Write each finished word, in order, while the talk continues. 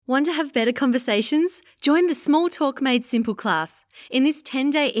Want to have better conversations? Join the Small Talk Made Simple class. In this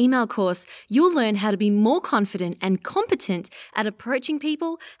 10-day email course, you'll learn how to be more confident and competent at approaching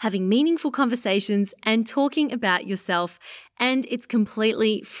people, having meaningful conversations, and talking about yourself. And it's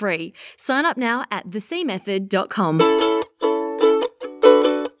completely free. Sign up now at thecmethod.com.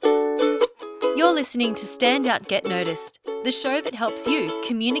 You're listening to Stand Out, Get Noticed, the show that helps you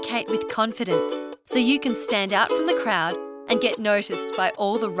communicate with confidence so you can stand out from the crowd and get noticed by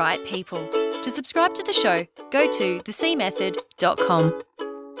all the right people. To subscribe to the show, go to thecmethod.com.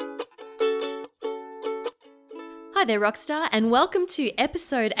 Hi there, Rockstar, and welcome to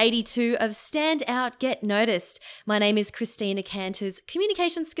episode 82 of Stand Out, Get Noticed. My name is Christina Canters,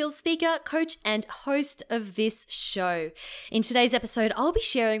 communication skills speaker, coach, and host of this show. In today's episode, I'll be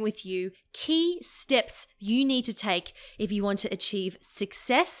sharing with you key steps you need to take if you want to achieve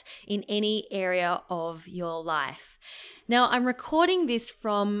success in any area of your life. Now, I'm recording this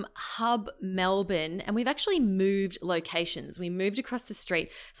from Hub Melbourne, and we've actually moved locations. We moved across the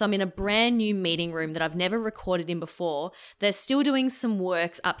street, so I'm in a brand new meeting room that I've never recorded in before. They're still doing some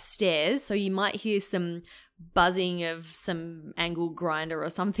works upstairs, so you might hear some buzzing of some angle grinder or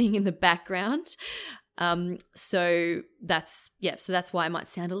something in the background. So that's why it might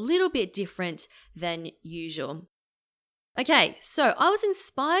sound a little bit different than usual. Okay, so I was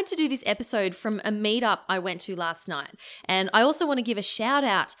inspired to do this episode from a meetup I went to last night. And I also want to give a shout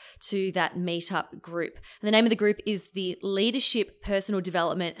out to that meetup group. And the name of the group is the Leadership, Personal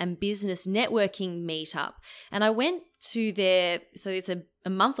Development and Business Networking Meetup. And I went to their, so it's a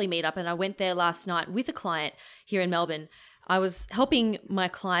monthly meetup, and I went there last night with a client here in Melbourne. I was helping my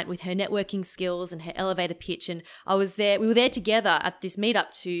client with her networking skills and her elevator pitch, and we were there together at this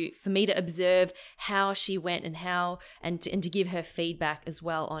meetup for me to observe how she went and to give her feedback as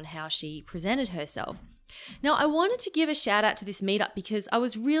well on how she presented herself. Now, I wanted to give a shout out to this meetup because I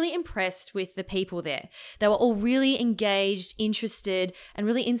was really impressed with the people there. They were all really engaged, interested, and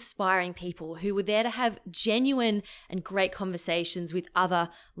really inspiring people who were there to have genuine and great conversations with other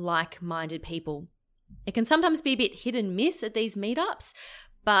like-minded people. It can sometimes be a bit hit and miss at these meetups,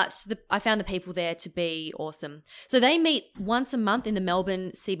 but I found the people there to be awesome. So they meet once a month in the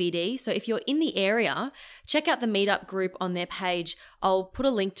Melbourne CBD. So if you're in the area, check out the meetup group on their page. I'll put a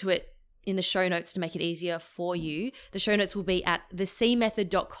link to it in the show notes to make it easier for you. The show notes will be at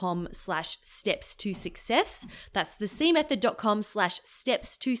thecmethod.com/steps to success. That's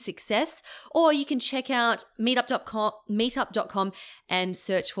thecmethod.com/steps to success. Or you can check out meetup.com and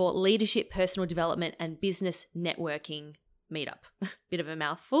search for Leadership, Personal Development and Business Networking Meetup. Bit of a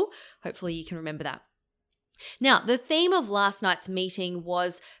mouthful. Hopefully you can remember that. Now, the theme of last night's meeting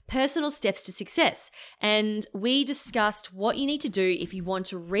was personal steps to success, and we discussed what you need to do if you want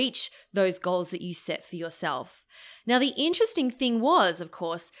to reach those goals that you set for yourself. Now, the interesting thing was, of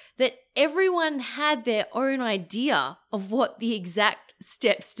course, that everyone had their own idea of what the exact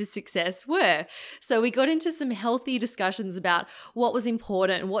steps to success were. So we got into some healthy discussions about what was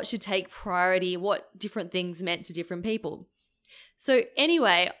important and what should take priority, what different things meant to different people. So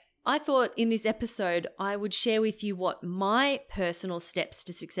anyway, I thought in this episode I would share with you what my personal steps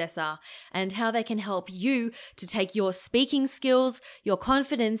to success are and how they can help you to take your speaking skills, your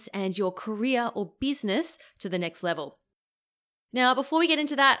confidence, and your career or business to the next level. Now, before we get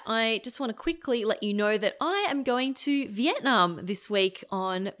into that, I just want to quickly let you know that I am going to Vietnam this week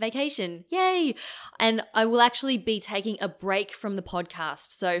on vacation. Yay! And I will actually be taking a break from the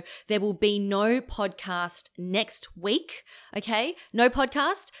podcast. So there will be no podcast next week, okay? No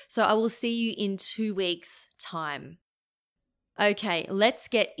podcast. So I will see you in 2 weeks' time. Okay, let's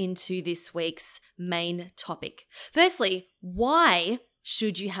get into this week's main topic. Firstly, why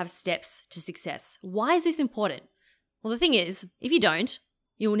should you have steps to success? Why is this important? Well, the thing is, if you don't,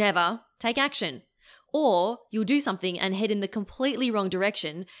 you'll never take action. Or you'll do something and head in the completely wrong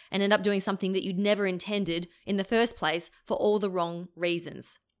direction and end up doing something that you'd never intended in the first place for all the wrong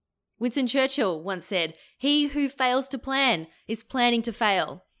reasons. Winston Churchill once said, "He who fails to plan is planning to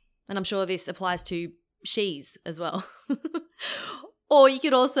fail." And I'm sure this applies to she's as well. Or you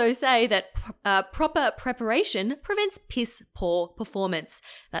could also say that proper preparation prevents piss poor performance.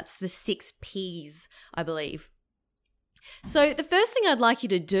 That's the 6 Ps, I believe. So the first thing I'd like you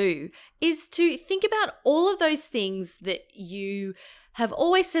to do is to think about all of those things that you have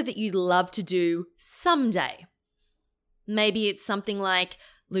always said that you'd love to do someday. Maybe it's something like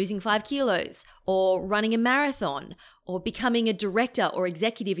losing 5 kilos, or running a marathon, or becoming a director or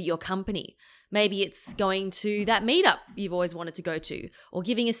executive at your company. Maybe it's going to that meetup you've always wanted to go to, or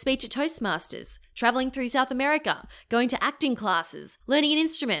giving a speech at Toastmasters, traveling through South America, going to acting classes, learning an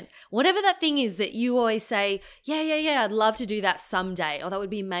instrument, whatever that thing is that you always say, yeah, I'd love to do that someday, or that would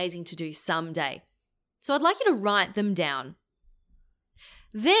be amazing to do someday. So I'd like you to write them down.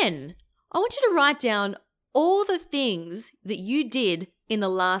 Then I want you to write down all the things that you did in the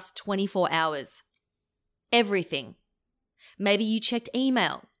last 24 hours. Everything. Maybe you checked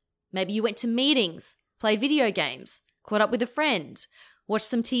email. Maybe you went to meetings, played video games, caught up with a friend, watched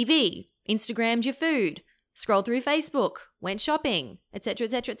some TV, Instagrammed your food, scrolled through Facebook, went shopping, etc.,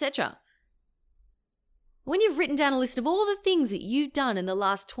 etc., etc. When you've written down a list of all the things that you've done in the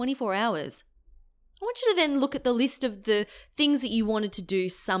last 24 hours, I want you to then look at the list of the things that you wanted to do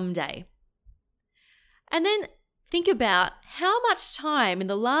someday. And then think about how much time in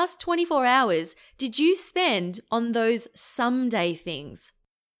the last 24 hours did you spend on those someday things?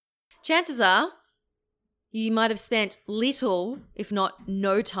 Chances are you might have spent little, if not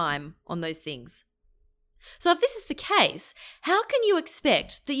no time on those things. So if this is the case, how can you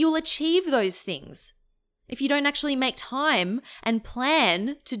expect that you'll achieve those things if you don't actually make time and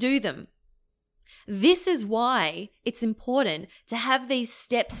plan to do them? This is why it's important to have these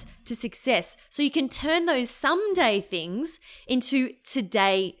steps to success so you can turn those someday things into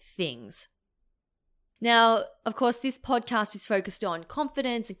today things. Now, of course, this podcast is focused on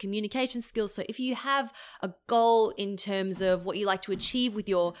confidence and communication skills. So if you have a goal in terms of what you like to achieve with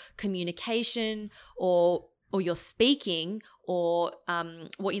your communication or your speaking or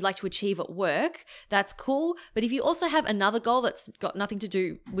what you'd like to achieve at work, that's cool. But if you also have another goal that's got nothing to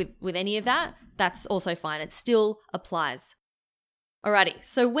do with any of that, that's also fine. It still applies. Alrighty,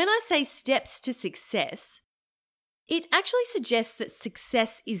 so when I say steps to success, it actually suggests that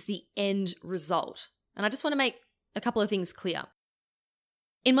success is the end result. And I just want to make a couple of things clear.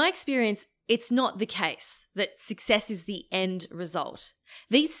 In my experience, it's not the case that success is the end result.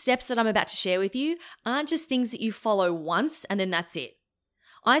 These steps that I'm about to share with you aren't just things that you follow once and then that's it.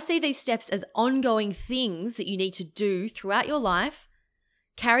 I see these steps as ongoing things that you need to do throughout your life,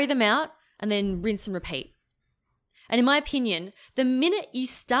 carry them out, and then rinse and repeat. And in my opinion, the minute you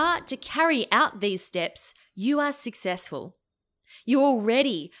start to carry out these steps, you are successful. You're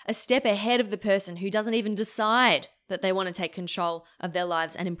already a step ahead of the person who doesn't even decide that they want to take control of their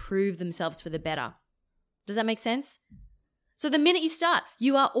lives and improve themselves for the better. Does that make sense? So the minute you start,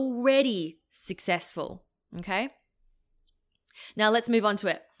 you are already successful, okay? Now let's move on to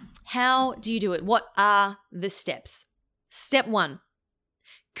it. How do you do it? What are the steps? Step 1,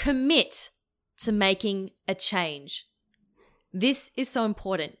 commit to making a change. This is so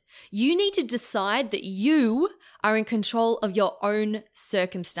important. You need to decide that you are in control of your own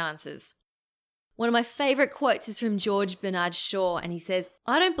circumstances. One of my favorite quotes is from George Bernard Shaw, and he says,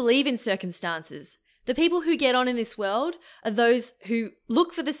 "I don't believe in circumstances. The people who get on in this world are those who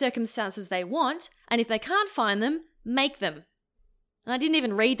look for the circumstances they want, and if they can't find them, make them." And I didn't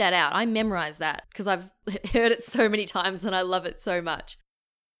even read that out. I memorized that because I've heard it so many times and I love it so much.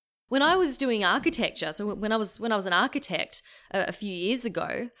 When I was doing architecture, so when I was an architect a few years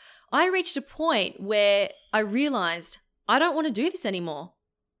ago, I reached a point where I realized I don't want to do this anymore.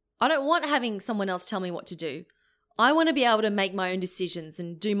 I don't want having someone else tell me what to do. I want to be able to make my own decisions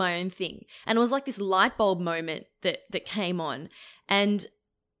and do my own thing. And it was like this light bulb moment that came on. And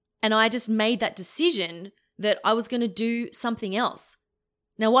I just made that decision that I was going to do something else.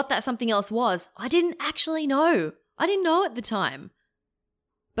 Now, what that something else was, I didn't actually know. I didn't know at the time.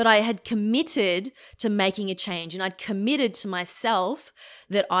 But I had committed to making a change, and I'd committed to myself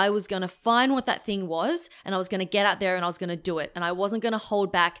that I was going to find what that thing was, and I was going to get out there and I was going to do it. And I wasn't going to hold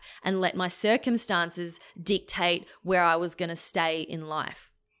back and let my circumstances dictate where I was going to stay in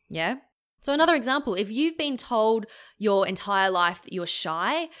life. Yeah? So another example, if you've been told your entire life that you're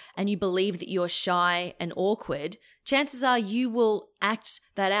shy and you believe that you're shy and awkward, chances are you will act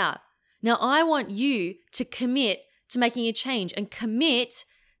that out. Now, I want you to commit to making a change and commit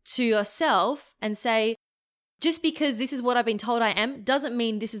to yourself and say, just because this is what I've been told I am doesn't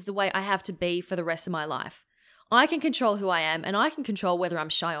mean this is the way I have to be for the rest of my life. I can control who I am and I can control whether I'm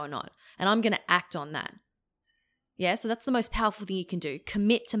shy or not. And I'm going to act on that. Yeah, so that's the most powerful thing you can do.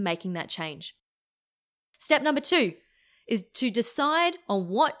 Commit to making that change. Step number 2 is to decide on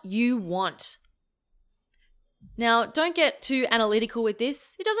what you want. Now, don't get too analytical with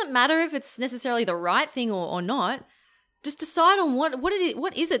this. It doesn't matter if it's necessarily the right thing or not. Just decide on what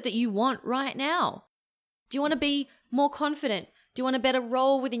is it that you want right now. Do you want to be more confident? Do you want a better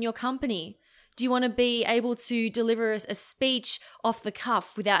role within your company? Do you want to be able to deliver a speech off the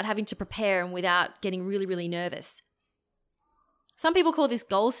cuff without having to prepare and without getting really, really nervous? Some people call this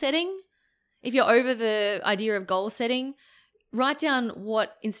goal setting. If you're over the idea of goal setting, write down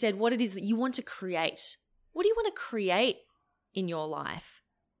what it is that you want to create. What do you want to create in your life?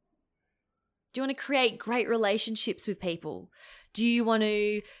 Do you want to create great relationships with people? Do you want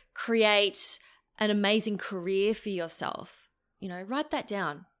to create an amazing career for yourself? Write that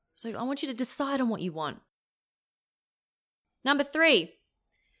down. So I want you to decide on what you want. Number 3,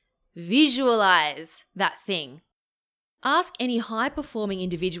 visualize that thing. Ask any high-performing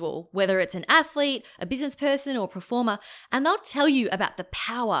individual, whether it's an athlete, a business person, or performer, and they'll tell you about the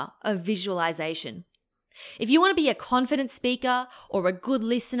power of visualization. If you want to be a confident speaker or a good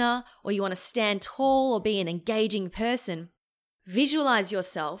listener, or you want to stand tall or be an engaging person, visualize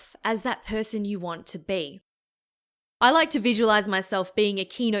yourself as that person you want to be. I like to visualize myself being a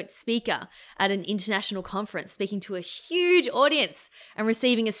keynote speaker at an international conference, speaking to a huge audience and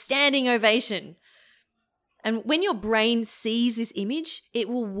receiving a standing ovation. And when your brain sees this image, it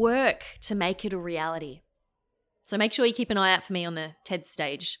will work to make it a reality. So make sure you keep an eye out for me on the TED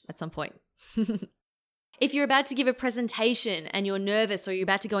stage at some point. If you're about to give a presentation and you're nervous, or you're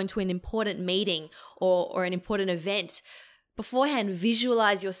about to go into an important meeting or an important event, beforehand,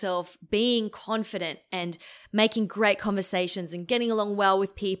 visualize yourself being confident and making great conversations and getting along well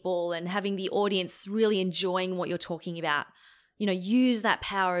with people and having the audience really enjoying what you're talking about. Use that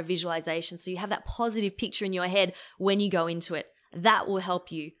power of visualization so you have that positive picture in your head when you go into it. That will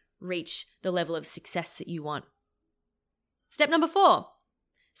help you reach the level of success that you want. Step number 4,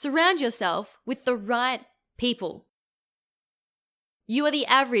 surround yourself with the right people. You are the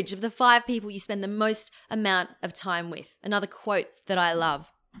average of the 5 people you spend the most amount of time with. Another quote that I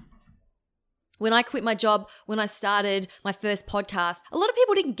love. When I quit my job, when I started my first podcast, a lot of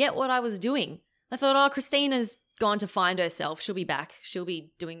people didn't get what I was doing. I thought, Christina's gone to find herself. She'll be back. She'll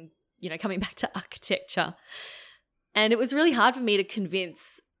be doing, coming back to architecture. And it was really hard for me to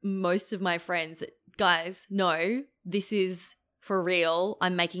convince most of my friends that, guys, no, this is for real.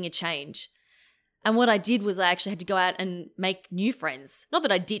 I'm making a change. And what I did was I actually had to go out and make new friends. Not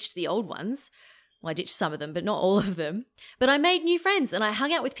that I ditched the old ones. Well, I ditched some of them, but not all of them. But I made new friends and I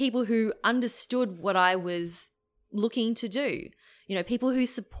hung out with people who understood what I was looking to do. People who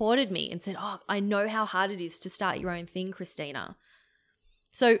supported me and said, I know how hard it is to start your own thing, Christina.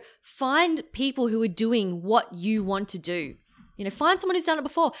 So find people who are doing what you want to do. Find someone who's done it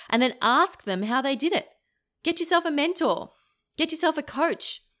before and then ask them how they did it. Get yourself a mentor. Get yourself a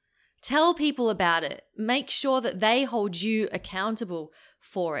coach. Tell people about it. Make sure that they hold you accountable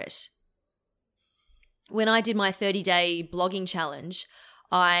for it. When I did my 30-day blogging challenge,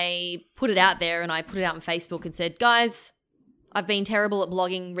 I put it out there and I put it out on Facebook and said, guys, I've been terrible at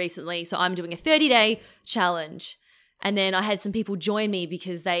blogging recently, so I'm doing a 30-day challenge. And then I had some people join me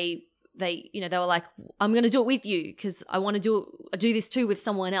because they were like, I'm going to do it with you because I want to do this too with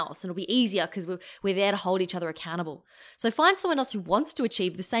someone else. And it'll be easier because we're there to hold each other accountable. So find someone else who wants to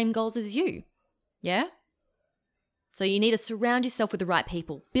achieve the same goals as you. Yeah? So you need to surround yourself with the right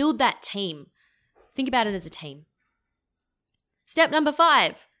people. Build that team. Think about it as a team. Step number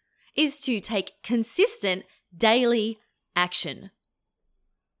 5 is to take consistent daily action.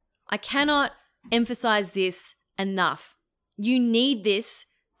 I cannot emphasize this enough. You need this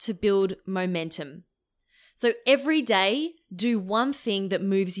to build momentum. So every day, do one thing that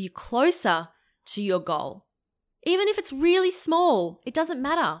moves you closer to your goal. Even if it's really small, it doesn't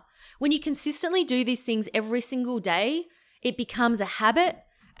matter. When you consistently do these things every single day, it becomes a habit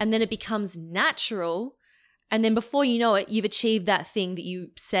and then it becomes natural. And then before you know it, you've achieved that thing that you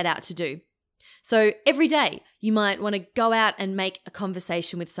set out to do. So every day, you might want to go out and make a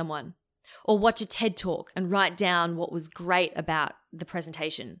conversation with someone, or watch a TED Talk and write down what was great about the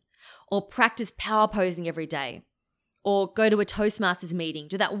presentation, or practice power posing every day, or go to a Toastmasters meeting,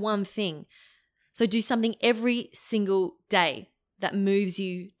 do that one thing. So do something every single day that moves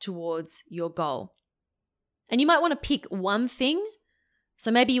you towards your goal. And you might want to pick one thing.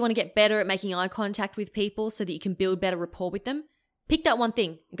 So maybe you want to get better at making eye contact with people so that you can build better rapport with them. Pick that one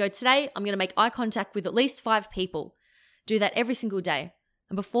thing and go, today I'm going to make eye contact with at least 5 people. Do that every single day.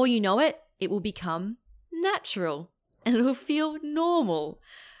 And before you know it, it will become natural and it will feel normal,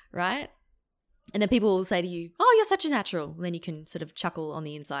 right? And then people will say to you, oh, you're such a natural. And then you can sort of chuckle on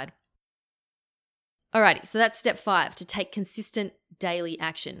the inside. Alrighty, so that's step 5, to take consistent daily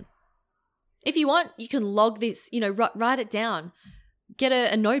action. If you want, you can log this, write it down. Get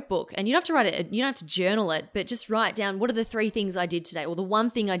a notebook, and you don't have to write it, you don't have to journal it, but just write down, what are the 3 things I did today, or the one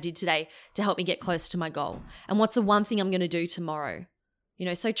thing I did today to help me get closer to my goal? And what's the one thing I'm going to do tomorrow?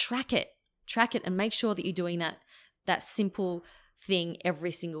 So track it. Track it and make sure that you're doing that simple thing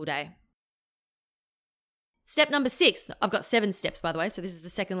every single day. Step number 6. I've got 7 steps, by the way, so this is the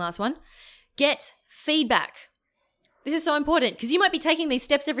second last one. Get feedback. This is so important because you might be taking these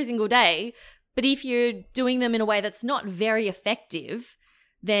steps every single day, but if you're doing them in a way that's not very effective,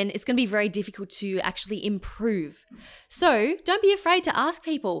 then it's going to be very difficult to actually improve. So don't be afraid to ask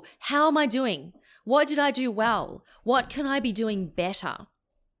people, how am I doing? What did I do well? What can I be doing better?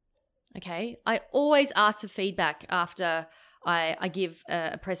 Okay, I always ask for feedback after I give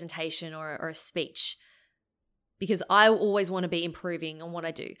a presentation or a speech, because I always want to be improving on what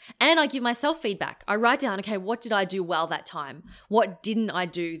I do. And I give myself feedback. I write down, okay, what did I do well that time? What didn't I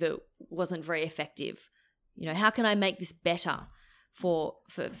do that wasn't very effective? How can I make this better for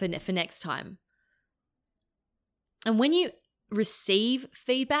next time? And when you receive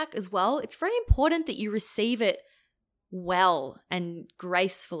feedback as well, it's very important that you receive it well and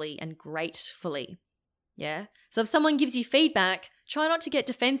gracefully and gratefully. Yeah. So if someone gives you feedback, try not to get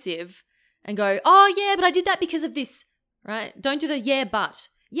defensive and go, oh yeah, but I did that because of this, right? Don't do the yeah,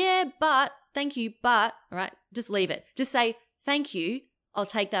 but, thank you, but, all right? Just leave it. Just say, thank you, I'll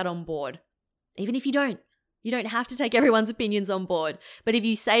take that on board. Even if you don't have to take everyone's opinions on board. But if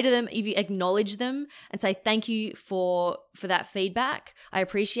you say to them, if you acknowledge them and say, thank you for that feedback, I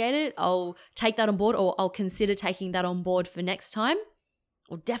appreciate it, I'll take that on board, or I'll consider taking that on board for next time,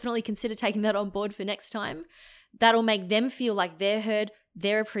 or definitely consider taking that on board for next time, that'll make them feel like they're heard,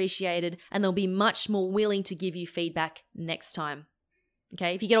 they're appreciated, and they'll be much more willing to give you feedback next time.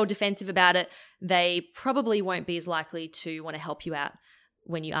 Okay, if you get all defensive about it, they probably won't be as likely to want to help you out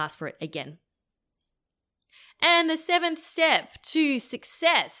when you ask for it again. And the 7th step to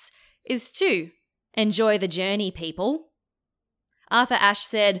success is to enjoy the journey, people. Arthur Ashe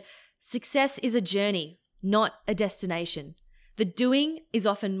said, success is a journey, not a destination. The doing is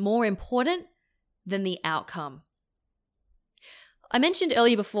often more important than the outcome. I mentioned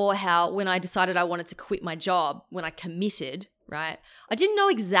earlier before how when I decided I wanted to quit my job, when I committed, right, I didn't know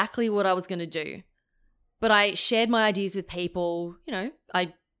exactly what I was going to do, but I shared my ideas with people.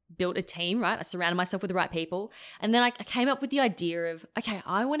 I built a team, right? I surrounded myself with the right people. And then I came up with the idea of, okay,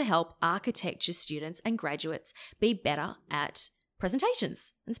 I want to help architecture students and graduates be better at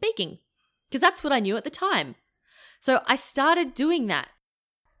presentations and speaking, because that's what I knew at the time. So I started doing that.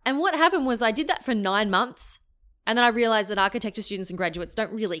 And what happened was I did that for 9 months. And then I realized that architecture students and graduates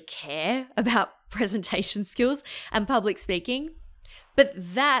don't really care about presentation skills and public speaking. But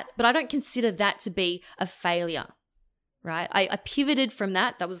I don't consider that to be a failure, right? I pivoted from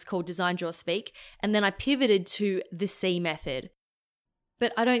that. That was called Design, Draw, Speak. And then I pivoted to the C method.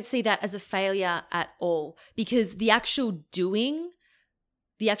 But I don't see that as a failure at all, because the actual doing,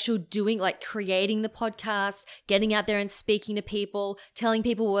 like creating the podcast, getting out there and speaking to people, telling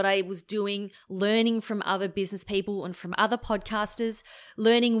people what I was doing, learning from other business people and from other podcasters,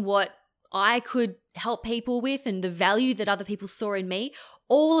 learning what I could help people with and the value that other people saw in me,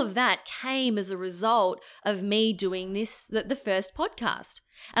 all of that came as a result of me doing this, the first podcast.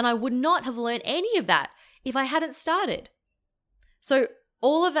 And I would not have learned any of that if I hadn't started. So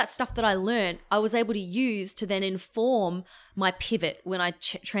all of that stuff that I learned, I was able to use to then inform my pivot when I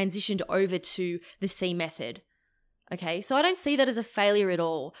transitioned over to the C method. Okay, so I don't see that as a failure at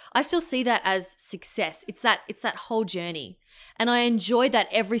all. I still see that as success. It's that whole journey. And I enjoyed that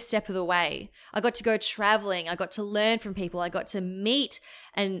every step of the way. I got to go traveling. I got to learn from people. I got to meet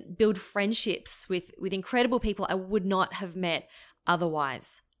and build friendships with incredible people I would not have met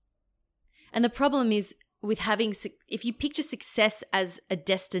otherwise. And the problem is, if you picture success as a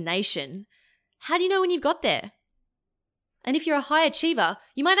destination, how do you know when you've got there? And if you're a high achiever,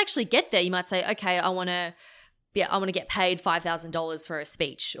 you might actually get there. You might say, okay, I want to get paid $5,000 for a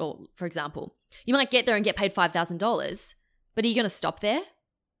speech, or for example. You might get there and get paid $5,000, but are you going to stop there?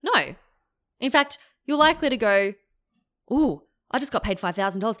 No. In fact, you're likely to go, ooh, I just got paid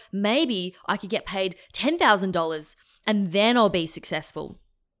 $5,000. Maybe I could get paid $10,000 and then I'll be successful.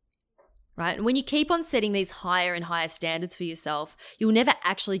 Right? And when you keep on setting these higher and higher standards for yourself, you'll never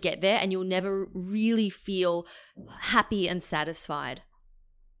actually get there and you'll never really feel happy and satisfied.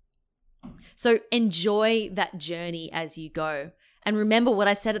 So enjoy that journey as you go. And remember what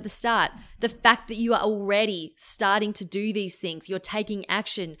I said at the start, the fact that you are already starting to do these things, you're taking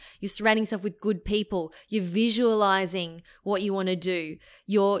action, you're surrounding yourself with good people, you're visualizing what you want to do,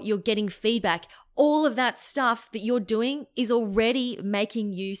 you're getting feedback. All of that stuff that you're doing is already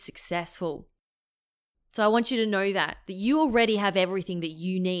making you successful. So I want you to know that you already have everything that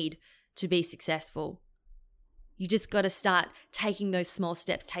you need to be successful. You just got to start taking those small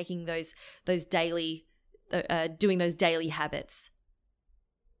steps, taking those daily, doing those daily habits.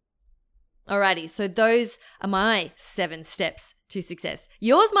 Alrighty, so those are my 7 steps to success.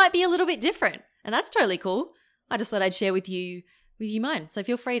 Yours might be a little bit different, and that's totally cool. I just thought I'd share with you mine. So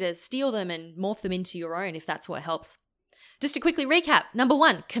feel free to steal them and morph them into your own if that's what helps. Just to quickly recap, number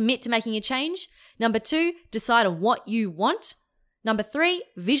 1, commit to making a change. Number 2, decide on what you want. Number 3,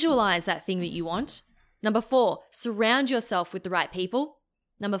 visualize that thing that you want. Number 4, surround yourself with the right people.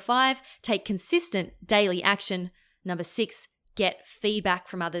 Number 5, take consistent daily action. Number 6, get feedback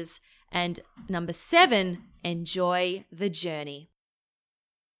from others. And number 7, enjoy the journey.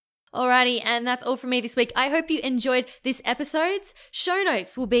 Alrighty, and that's all from me this week. I hope you enjoyed this episode. Show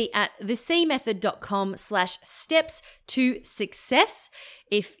notes will be at thecmethod.com/steps to success.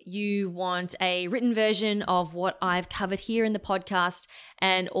 If you want a written version of what I've covered here in the podcast,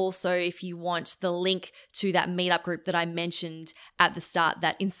 and also if you want the link to that meetup group that I mentioned at the start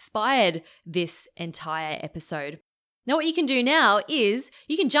that inspired this entire episode. Now, what you can do now is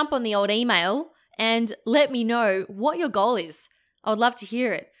you can jump on the old email and let me know what your goal is. I would love to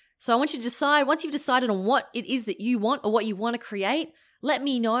hear it. So I want you to decide, once you've decided on what it is that you want or what you want to create, let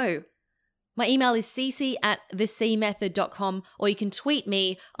me know. My email is cc@thecmethod.com, or you can tweet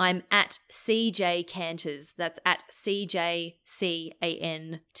me. I'm at CJCanters. That's at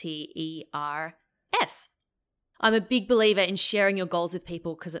CJCanters. I'm a big believer in sharing your goals with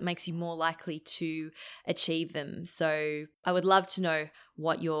people because it makes you more likely to achieve them. So I would love to know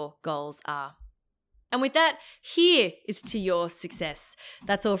what your goals are. And with that, here is to your success.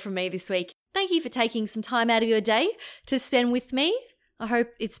 That's all from me this week. Thank you for taking some time out of your day to spend with me. I hope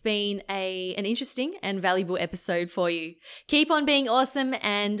it's been an interesting and valuable episode for you. Keep on being awesome,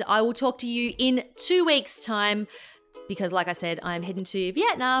 and I will talk to you in 2 weeks' time because, like I said, I'm heading to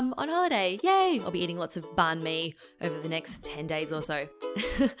Vietnam on holiday. Yay! I'll be eating lots of banh mi over the next 10 days or so.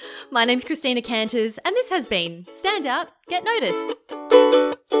 My name's Christina Canters, and this has been Stand Out, Get Noticed.